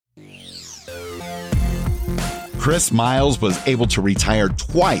Chris Miles was able to retire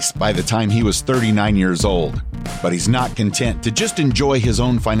twice by the time he was 39 years old, but he's not content to just enjoy his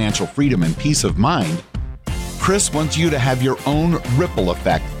own financial freedom and peace of mind. Chris wants you to have your own ripple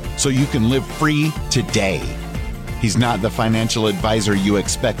effect so you can live free today. He's not the financial advisor you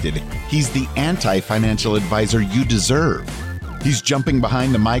expected. He's the anti-financial advisor you deserve. He's jumping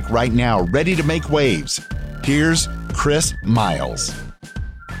behind the mic right now, ready to make waves. Here's Chris Miles.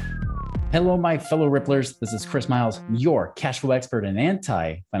 Hello, my fellow Ripplers. This is Chris Miles, your cash flow expert and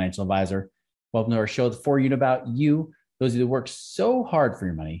anti-financial advisor. Welcome to our show for you and about you, those of you that work so hard for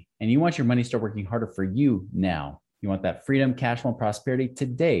your money, and you want your money to start working harder for you now. You want that freedom, cash flow, and prosperity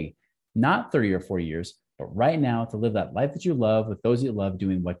today, not 30 or 40 years, but right now to live that life that you love with those you love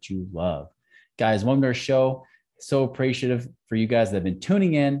doing what you love. Guys, welcome to our show. So appreciative for you guys that have been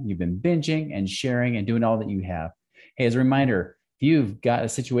tuning in. You've been binging and sharing and doing all that you have. Hey, as a reminder, if you've got a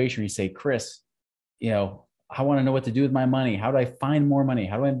situation where you say, Chris, I want to know what to do with my money. How do I find more money?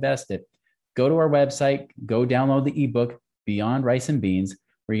 How do I invest it? Go to our website, go download the ebook, Beyond Rice and Beans,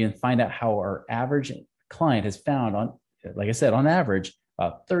 where you can find out how our average client has found on average,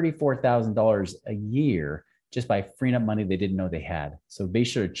 about $34,000 a year just by freeing up money they didn't know they had. So be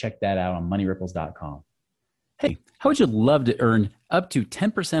sure to check that out on moneyripples.com. Hey, how would you love to earn up to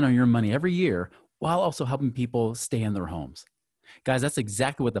 10% on your money every year while also helping people stay in their homes? Guys, that's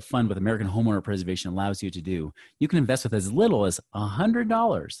exactly what the fund with American Homeowner Preservation allows you to do. You can invest with as little as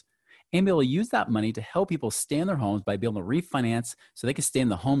 $100 and be able to use that money to help people stay in their homes by being able to refinance so they can stay in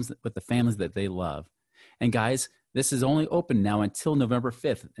the homes with the families that they love. And guys, this is only open now until November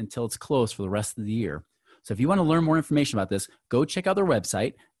 5th, until it's closed for the rest of the year. So if you want to learn more information about this, go check out their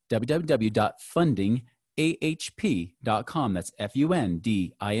website, www.fundingahp.com. That's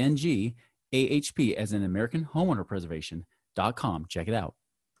FUNDING AHP as in American Homeowner Preservation.com. Check it out.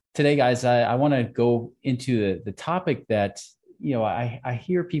 Today, guys, I want to go into the topic that, I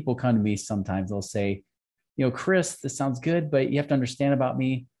hear people come to me sometimes. They'll say, Chris, this sounds good, but you have to understand about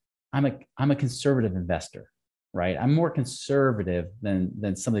me. I'm a conservative investor, right? I'm more conservative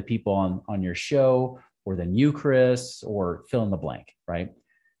than some of the people on your show or than you, Chris, or fill in the blank, right?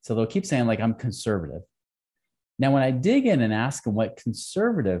 So they'll keep saying I'm conservative. Now, when I dig in and ask them what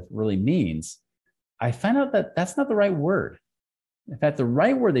conservative really means, I find out that that's not the right word. In fact, the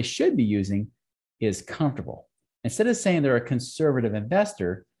right word they should be using is comfortable. Instead of saying they're a conservative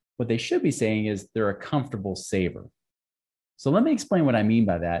investor, what they should be saying is they're a comfortable saver. So let me explain what I mean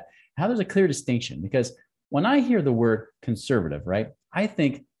by that, how there's a clear distinction. Because when I hear the word conservative, right, I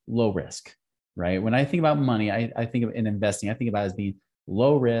think low risk, right? When I think about money, I think of in investing, I think about it as being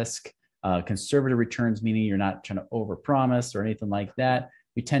low risk, conservative returns, meaning you're not trying to overpromise or anything like that.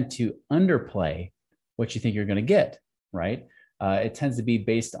 You tend to underplay what you think you're going to get, right? It tends to be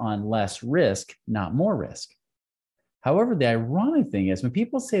based on less risk, not more risk. However, the ironic thing is when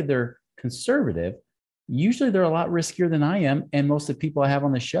people say they're conservative, usually they're a lot riskier than I am and most of the people I have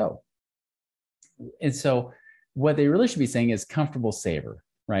on the show. And so what they really should be saying is comfortable saver,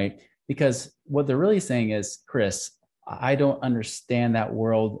 right? Because what they're really saying is, Chris, I don't understand that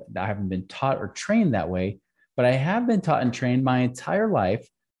world. I haven't been taught or trained that way, but I have been taught and trained my entire life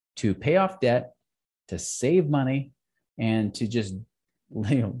to pay off debt, to save money, and to just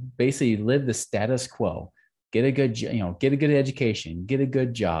basically live the status quo. Get a good education, get a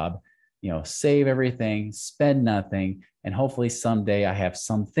good job, save everything, spend nothing, and hopefully someday I have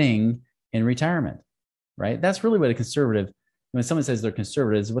something in retirement, right? That's really what a conservative, when someone says they're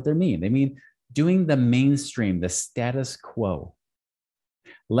conservative, is what they mean. They mean doing the mainstream, the status quo.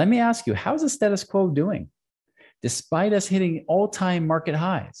 Let me ask you, how's the status quo doing? Despite us hitting all-time market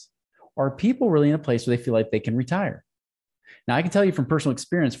highs, are people really in a place where they feel like they can retire? Now, I can tell you from personal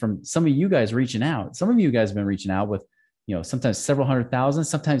experience from some of you guys reaching out. Some of you guys have been reaching out with, sometimes several $100,000,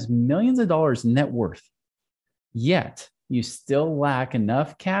 sometimes millions of dollars net worth. Yet, you still lack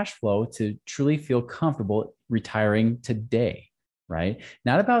enough cash flow to truly feel comfortable retiring today, right?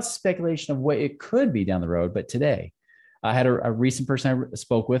 Not about speculation of what it could be down the road, but today. I had a recent person I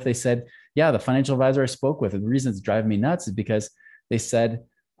spoke with. They said, yeah, the financial advisor I spoke with, and the reason it's driving me nuts is because they said,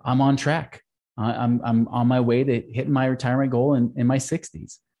 I'm on track. I'm on my way to hitting my retirement goal in my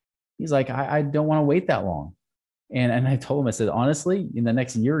 60s. He's like, I don't want to wait that long. And I told him, I said, honestly, in the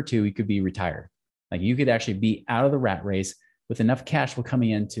next year or two, you could be retired. Like you could actually be out of the rat race with enough cash flow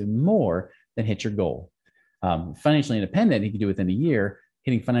coming in to more than hit your goal. Financially independent, he could do within a year.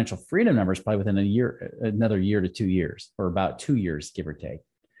 Hitting financial freedom numbers probably within a year, another year to 2 years, or about 2 years, give or take.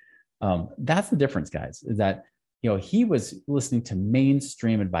 That's the difference, guys, is that he was listening to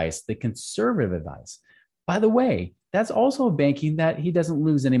mainstream advice, the conservative advice. By the way, that's also banking that he doesn't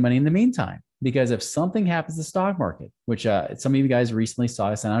lose any money in the meantime, Because if something happens to the stock market, which some of you guys recently saw,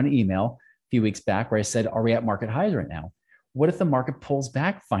 I sent out an email a few weeks back where I said, are we at market highs right now? What if the market pulls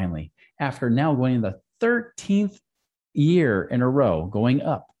back finally after now going in the 13th year in a row going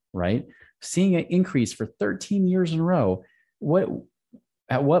up, right? Seeing an increase for 13 years in a row.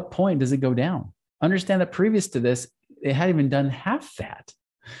 At what point does it go down? Understand that previous to this, it hadn't even done half that.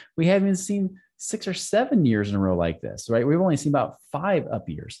 We haven't even seen 6 or 7 years in a row like this, right? We've only seen about 5 up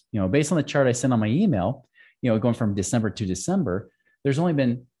years. Based on the chart I sent on my email, going from December to December, there's only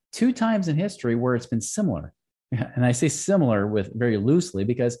been 2 times in history where it's been similar. And I say similar with very loosely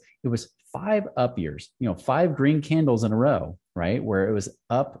because it was 5 up years, 5 green candles in a row, right? Where it was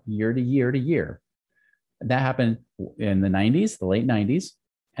up year to year to year. That happened in the 90s, the late 90s.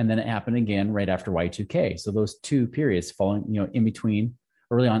 And then it happened again right after Y2K. So those 2 periods falling, in between,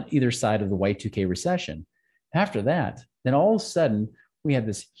 early on either side of the Y2K recession. After that, then all of a sudden, we had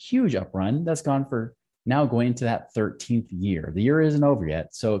this huge up run that's gone for now going into that 13th year. The year isn't over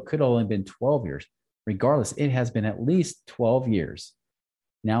yet, so it could only have been 12 years. Regardless, it has been at least 12 years.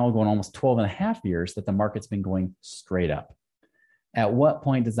 Now going almost 12 and a half years that the market's been going straight up. At what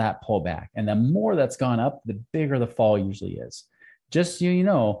point does that pull back? And the more that's gone up, the bigger the fall usually is. Just so you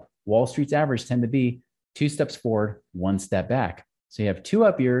know, Wall Street's average tend to be 2 steps forward, 1 step back. So you have 2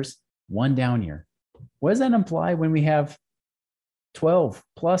 up years, 1 down year. What does that imply when we have 12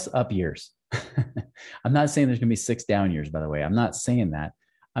 plus up years? I'm not saying there's going to be 6 down years, by the way. I'm not saying that.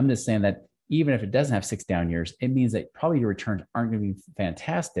 I'm just saying that even if it doesn't have 6 down years, it means that probably your returns aren't going to be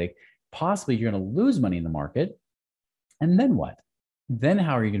fantastic. Possibly you're going to lose money in the market. And then what? Then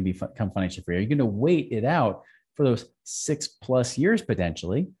how are you going to become financially free? Are you going to wait it out for those 6+ years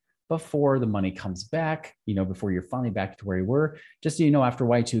potentially before the money comes back, before you're finally back to where you were? Just so you know, after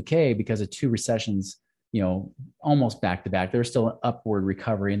Y2K, because of 2 recessions, almost back to back, there's still an upward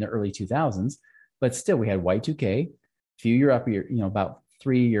recovery in the early 2000s, but still we had Y2K, few year up year, about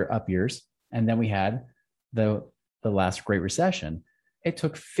 3-year up years. And then we had the last Great Recession. It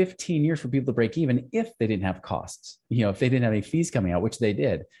took 15 years for people to break even if they didn't have costs, if they didn't have any fees coming out, which they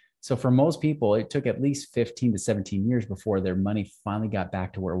did. So for most people, it took at least 15 to 17 years before their money finally got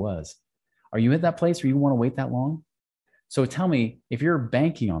back to where it was. Are you at that place where you want to wait that long? So tell me, if you're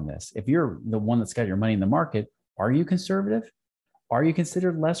banking on this, if you're the one that's got your money in the market, are you conservative? Are you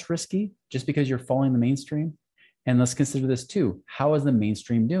considered less risky just because you're following the mainstream? And let's consider this too. How is the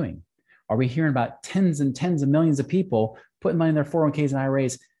mainstream doing? Are we hearing about tens and tens of millions of people putting money in their 401ks and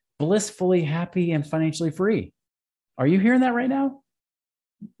IRAs, blissfully happy and financially free? Are you hearing that right now?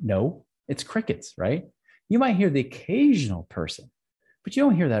 No, it's crickets, right? You might hear the occasional person, but you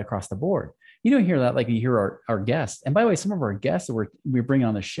don't hear that across the board. You don't hear that like you hear our guests. And by the way, some of our guests that we're bringing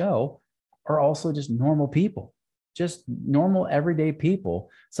on the show are also just normal people, just normal everyday people.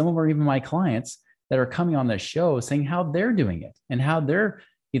 Some of them are even my clients that are coming on the show saying how they're doing it and how they're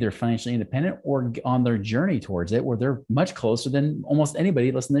either financially independent or on their journey towards it, where they're much closer than almost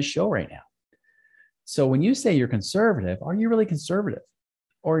anybody listening to this show right now. So when you say you're conservative, are you really conservative?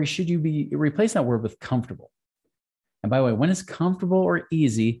 Or should you be replacing that word with comfortable? And by the way, when is comfortable or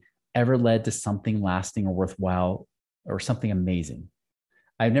easy ever led to something lasting or worthwhile or something amazing?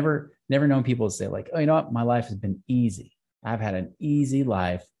 I've never known people to say like, oh, you know what? My life has been easy. I've had an easy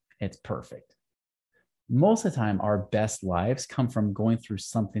life. It's perfect. Most of the time, our best lives come from going through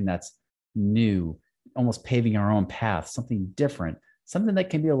something that's new, almost paving our own path, something different, something that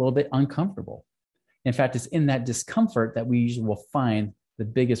can be a little bit uncomfortable. In fact, it's in that discomfort that we usually will find the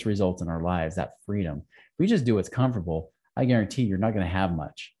biggest results in our lives, that freedom. If we just do what's comfortable, I guarantee you're not going to have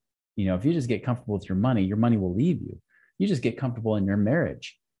much. If you just get comfortable with your money will leave you. You just get comfortable in your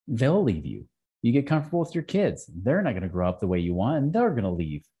marriage, they'll leave you. You get comfortable with your kids, they're not going to grow up the way you want, and they're going to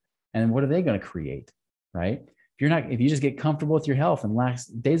leave. And what are they going to create, right? If you just get comfortable with your health and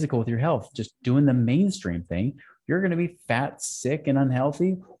lackadaisical with your health, just doing the mainstream thing, you're going to be fat, sick, and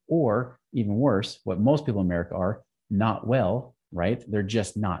unhealthy, or even worse, what most people in America are, not well, right? They're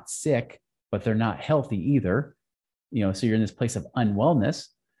just not sick, but they're not healthy either. So you're in this place of unwellness.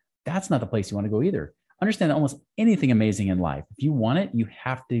 That's not the place you want to go either. Understand that almost anything amazing in life, if you want it, you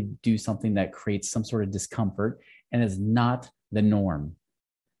have to do something that creates some sort of discomfort and is not the norm.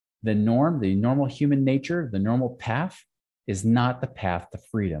 The norm, the normal human nature, the normal path is not the path to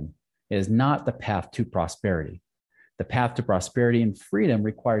freedom. It is not the path to prosperity. The path to prosperity and freedom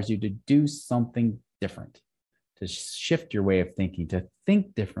requires you to do something different, to shift your way of thinking, to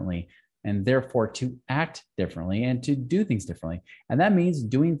think differently, and therefore to act differently and to do things differently. And that means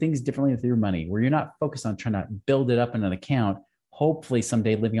doing things differently with your money, where you're not focused on trying to build it up in an account, hopefully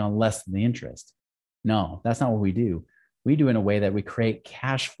someday living on less than the interest. No, that's not what we do. We do it in a way that we create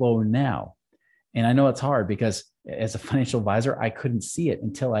cash flow now. And I know it's hard because as a financial advisor, I couldn't see it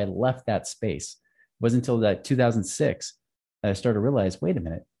until I left that space. It wasn't until that 2006 that I started to realize, wait a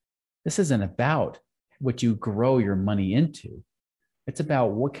minute, this isn't about what you grow your money into. It's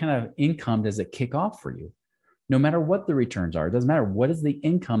about what kind of income does it kick off for you? No matter what the returns are, it doesn't matter what is the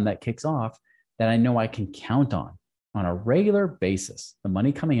income that kicks off that I know I can count on a regular basis, the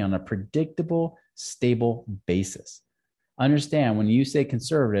money coming on a predictable, stable basis. Understand when you say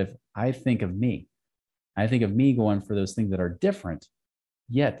conservative, I think of me. I think of me going for those things that are different,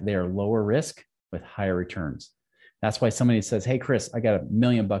 yet they are lower risk with higher returns. That's why somebody says, hey, Chris, I got $1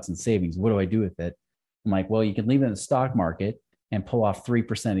 million in savings. What do I do with it? I'm like, well, you can leave it in the stock market and pull off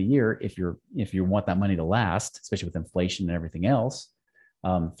 3% a year if you want that money to last, especially with inflation and everything else.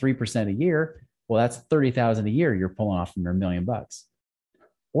 3% a year, well, that's $30,000 a year you're pulling off from your $1 million.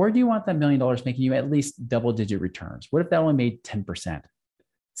 Or do you want that $1 million making you at least double-digit returns? What if that only made 10%?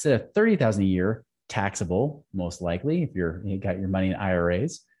 Instead of $30,000 a year, taxable, most likely, if you got your money in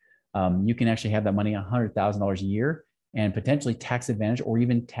IRAs, you can actually have that money $100,000 a year and potentially tax advantage or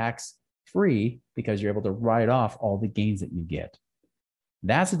even tax free because you're able to write off all the gains that you get.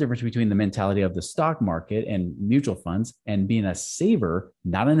 That's the difference between the mentality of the stock market and mutual funds and being a saver,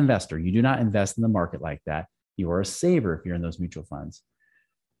 not an investor. You do not invest in the market like that. You are a saver if you're in those mutual funds.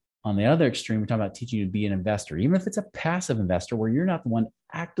 On the other extreme, we're talking about teaching you to be an investor, even if it's a passive investor where you're not the one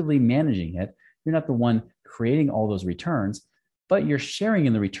actively managing it. You're not the one creating all those returns, but you're sharing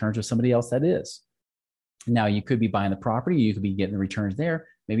in the returns with somebody else that is. Now, you could be buying the property, you could be getting the returns there.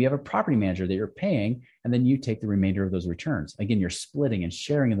 Maybe you have a property manager that you're paying, and then you take the remainder of those returns. Again, you're splitting and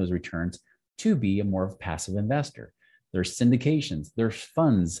sharing in those returns to be a more passive investor. There's syndications, there's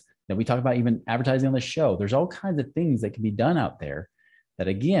funds that we talk about, even advertising on the show. There's all kinds of things that can be done out there that,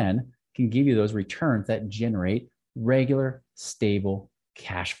 again, can give you those returns that generate regular, stable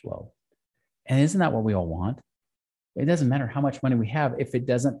cash flow. And isn't that what we all want? It doesn't matter how much money we have if it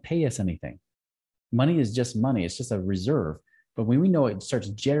doesn't pay us anything. Money is just money. It's just a reserve. But when we know it starts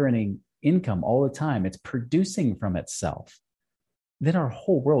generating income all the time, it's producing from itself, then our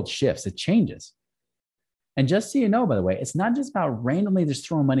whole world shifts. It changes. And just so you know, by the way, it's not just about randomly just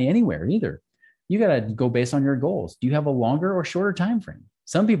throwing money anywhere either. You got to go based on your goals. Do you have a longer or shorter time frame?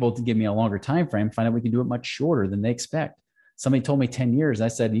 Some people give me a longer time frame, find out we can do it much shorter than they expect. Somebody told me 10 years. I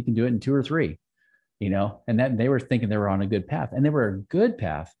said, you can do it in 2 or 3, and then they were thinking they were on a good path, and they were a good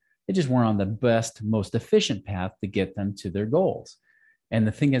path. They just weren't on the best, most efficient path to get them to their goals. And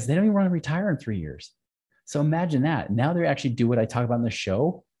the thing is, they don't even want to retire in 3 years. So imagine that. Now they actually do what I talk about in the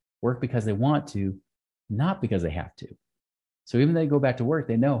show, work because they want to, not because they have to. So even if they go back to work,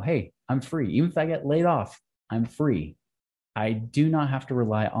 they know, hey, I'm free. Even if I get laid off, I'm free. I do not have to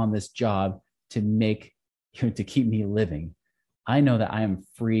rely on this job to keep me living. I know that I am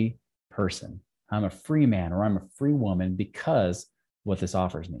a free person. I'm a free man or I'm a free woman because what this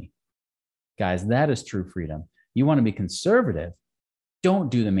offers me. Guys, that is true freedom. You want to be conservative, don't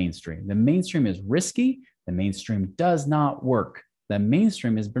do the mainstream. The mainstream is risky. The mainstream does not work. The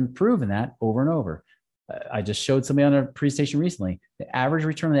mainstream has been proven that over and over. I just showed somebody on a presentation recently. The average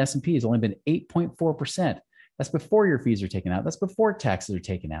return on the S&P has only been 8.4%. That's before your fees are taken out. That's before taxes are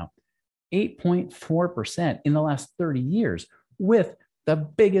taken out. 8.4% in the last 30 years with the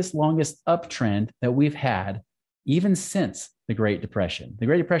biggest, longest uptrend that we've had even since the Great Depression. The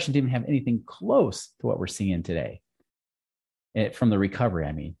Great Depression didn't have anything close to what we're seeing today. From the recovery,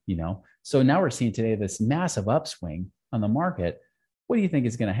 I mean. So now we're seeing today this massive upswing on the market. What do you think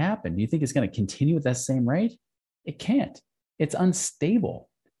is going to happen? Do you think it's going to continue at that same rate? It can't. It's unstable.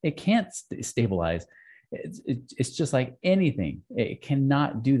 It can't stabilize. It's just like anything. It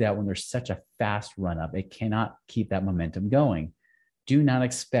cannot do that when there's such a fast run up. It cannot keep that momentum going. Do not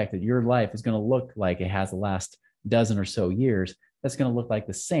expect that your life is going to look like it has the last dozen or so years. That's going to look like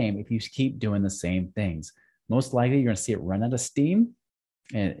the same if you keep doing the same things. Most likely, you're going to see it run out of steam.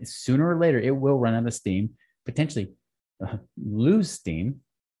 And sooner or later, it will run out of steam, potentially lose steam,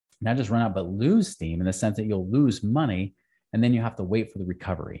 not just run out, but lose steam in the sense that you'll lose money, and then you have to wait for the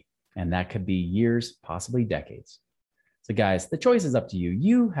recovery. And that could be years, possibly decades. So guys, the choice is up to you.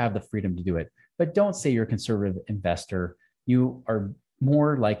 You have the freedom to do it, but don't say you're a conservative investor. You are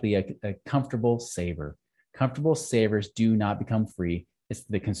more likely a comfortable saver. Comfortable savers do not become free. It's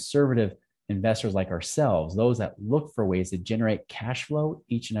the conservative investors like ourselves, those that look for ways to generate cash flow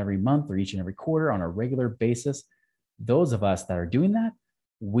each and every month or each and every quarter on a regular basis. Those of us that are doing that,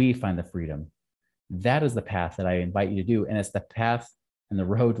 we find the freedom. That is the path that I invite you to do. And it's the path and the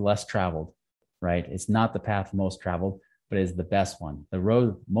road less traveled, right? It's not the path most traveled, but it is the best one. The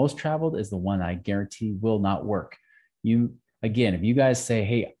road most traveled is the one I guarantee will not work. You again, if you guys say,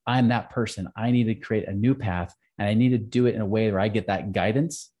 hey, I'm that person, I need to create a new path and I need to do it in a way where I get that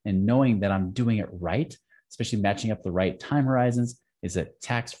guidance and knowing that I'm doing it right, especially matching up the right time horizons. Is it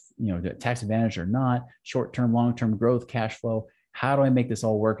tax advantage or not? Short-term, long-term growth, cash flow. How do I make this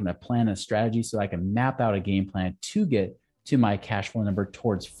all work in a plan and a strategy so I can map out a game plan to get to my cash flow number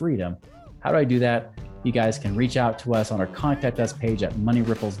towards freedom? How do I do that? You guys can reach out to us on our contact us page at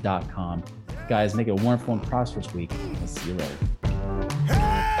moneyripples.com. Guys, make it a wonderful and prosperous week. We'll see you later.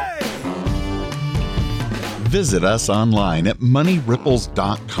 Visit us online at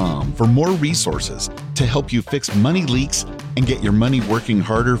moneyripples.com for more resources to help you fix money leaks and get your money working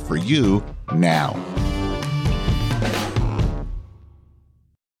harder for you now.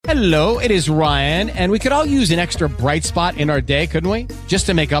 Hello, it is Ryan, and we could all use an extra bright spot in our day, couldn't we? Just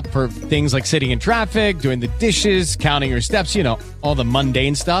to make up for things like sitting in traffic, doing the dishes, counting your steps, all the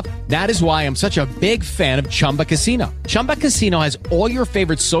mundane stuff. That is why I'm such a big fan of Chumba Casino. Chumba Casino has all your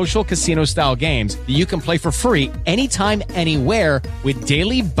favorite social casino-style games that you can play for free anytime, anywhere with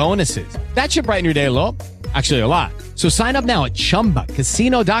daily bonuses. That should brighten your day a little. Actually, a lot. So sign up now at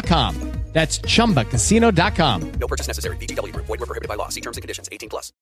ChumbaCasino.com. That's ChumbaCasino.com. No purchase necessary. VGW Group. Void where prohibited by law. See terms and conditions. 18+.